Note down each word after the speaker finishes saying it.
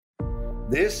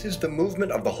This is the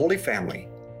movement of the Holy Family.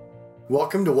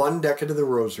 Welcome to One Decade of the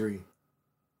Rosary.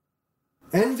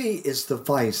 Envy is the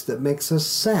vice that makes us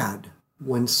sad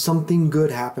when something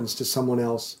good happens to someone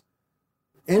else.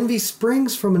 Envy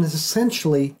springs from an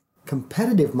essentially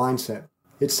competitive mindset.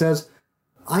 It says,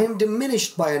 I am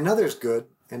diminished by another's good,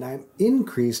 and I am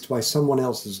increased by someone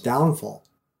else's downfall.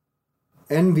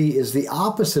 Envy is the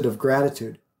opposite of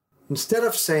gratitude. Instead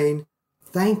of saying,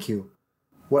 thank you,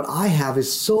 what I have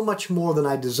is so much more than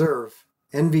I deserve,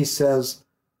 envy says,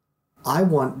 I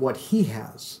want what he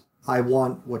has. I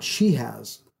want what she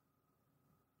has.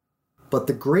 But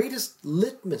the greatest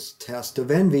litmus test of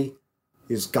envy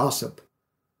is gossip.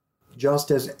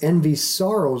 Just as envy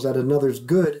sorrows at another's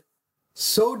good,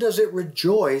 so does it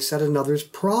rejoice at another's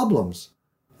problems,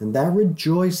 and that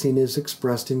rejoicing is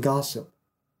expressed in gossip.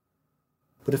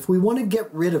 But if we want to get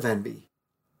rid of envy,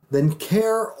 then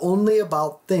care only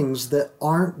about things that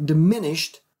aren't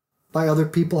diminished by other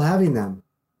people having them.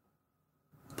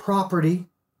 Property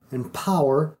and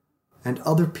power and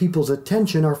other people's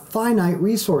attention are finite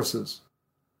resources.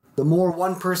 The more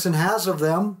one person has of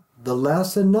them, the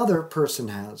less another person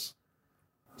has.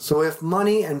 So if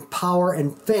money and power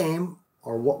and fame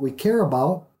are what we care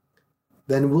about,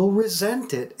 then we'll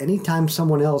resent it anytime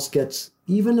someone else gets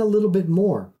even a little bit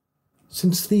more,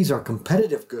 since these are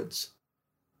competitive goods.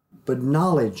 But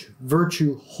knowledge,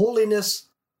 virtue, holiness,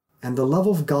 and the love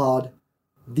of God,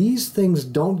 these things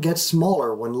don't get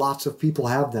smaller when lots of people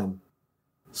have them.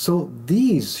 So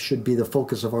these should be the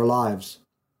focus of our lives.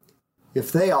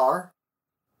 If they are,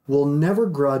 we'll never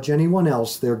grudge anyone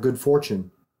else their good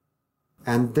fortune.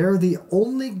 And they're the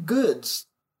only goods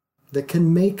that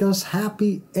can make us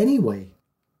happy anyway.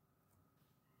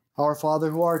 Our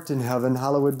Father who art in heaven,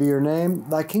 hallowed be your name.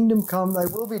 Thy kingdom come, thy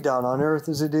will be done on earth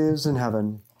as it is in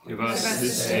heaven. Give us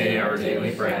this day our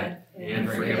daily bread, and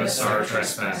forgive us our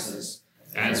trespasses,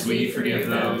 as we forgive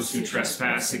those who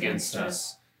trespass against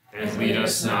us. And lead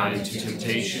us not into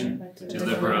temptation, but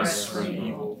deliver us from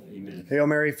evil. Amen. Hail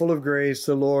Mary, full of grace,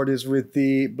 the Lord is with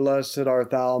thee. Blessed art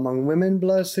thou among women,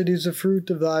 blessed is the fruit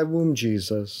of thy womb,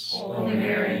 Jesus. Holy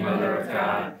Mary, Mother of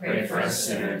God, pray for us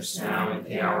sinners, now and at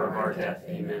the hour of our death.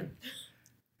 Amen.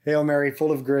 Hail Mary,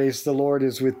 full of grace, the Lord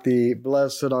is with thee.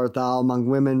 Blessed art thou among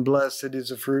women, blessed is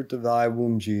the fruit of thy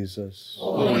womb, Jesus.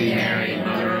 Holy Mary,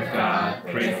 Mother of God,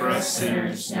 pray for us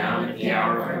sinners, now and at the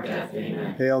hour of our death.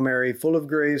 Amen. Hail Mary, full of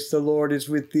grace, the Lord is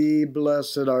with thee.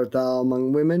 Blessed art thou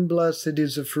among women, blessed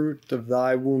is the fruit of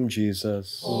thy womb,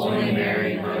 Jesus. Holy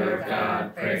Mary, Mother of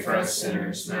God, pray for us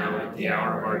sinners, now and at the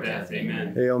hour of our death.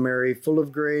 Amen. Hail Mary, full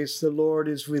of grace, the Lord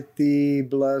is with thee.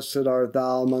 Blessed art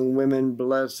thou among women,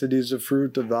 blessed is the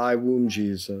fruit of thy womb,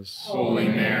 Jesus. Holy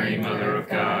Mary, Mother of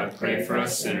God, pray for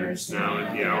us sinners, now and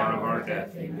at the hour of our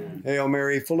death. Amen. Hail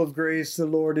Mary, full of grace, the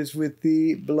Lord is with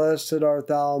thee. Blessed art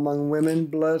thou among women,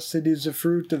 blessed is the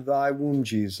fruit of thy womb,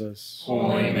 Jesus.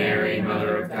 Holy Mary,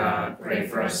 Mother of God, pray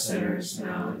for us sinners,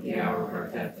 now and at the hour of our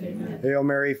death. Amen. Hail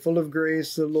Mary, full of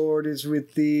grace, the Lord is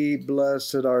with thee.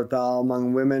 Blessed art thou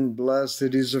among women,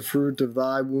 blessed is the fruit of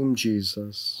thy womb,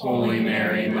 Jesus. Holy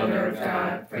Mary, Mother of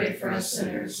God, pray for us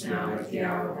sinners, now and at the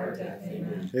hour of our death.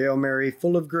 Amen. Hail Mary,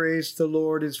 full of grace, the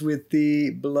Lord is with thee.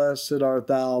 Blessed art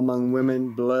thou among women,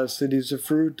 blessed is the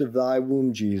fruit of thy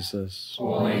womb, Jesus.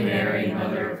 Holy Mary,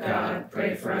 Mother of God,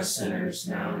 pray for us sinners,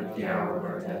 now and at the hour of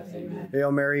our death. Amen.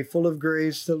 Hail Mary, full of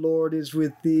grace, the Lord is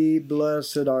with thee.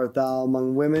 Blessed art thou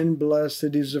among women,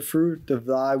 blessed is the fruit of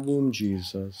thy womb,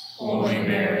 Jesus. Holy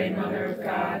Mary, Mother of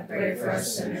God, pray for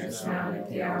us sinners, now and at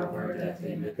the hour of our death.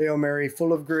 Amen. Hail Mary,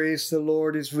 full of grace, the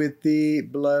Lord is with thee.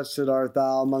 Blessed art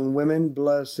thou among women,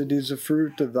 blessed is the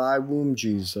fruit of thy womb,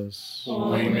 Jesus.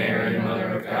 Holy Mary,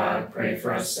 Mother of God, pray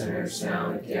for us sinners,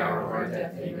 now and at the hour of our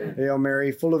death. Amen. Hail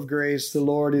Mary, full of grace, the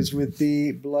Lord is with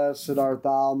thee. Blessed art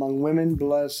thou among women,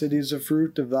 blessed is the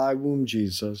fruit of thy womb,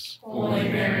 Jesus. Holy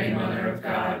Mary, Mother of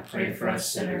God, pray for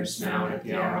us sinners, now and at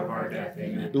the hour of our death.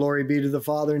 Amen. Glory be to the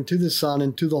Father, and to the Son,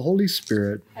 and to the Holy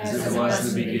Spirit. As it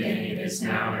was in the beginning, it is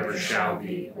now, and ever shall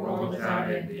be, world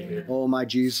without end. Amen. O my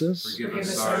Jesus, Forgive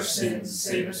us our sins, and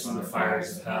save us from the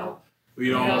fires of hell.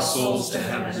 Lead all souls to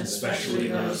heaven, especially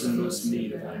those in most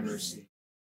need of thy mercy.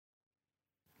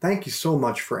 thank you so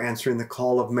much for answering the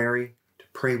call of Mary to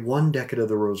pray one decade of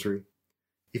the Rosary.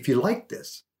 If you like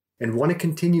this and want to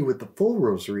continue with the full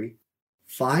Rosary,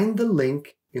 find the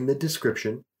link in the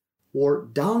description or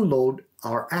download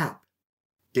our app,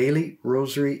 Daily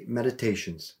Rosary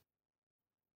Meditations.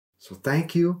 So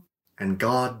thank you, and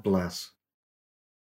God bless.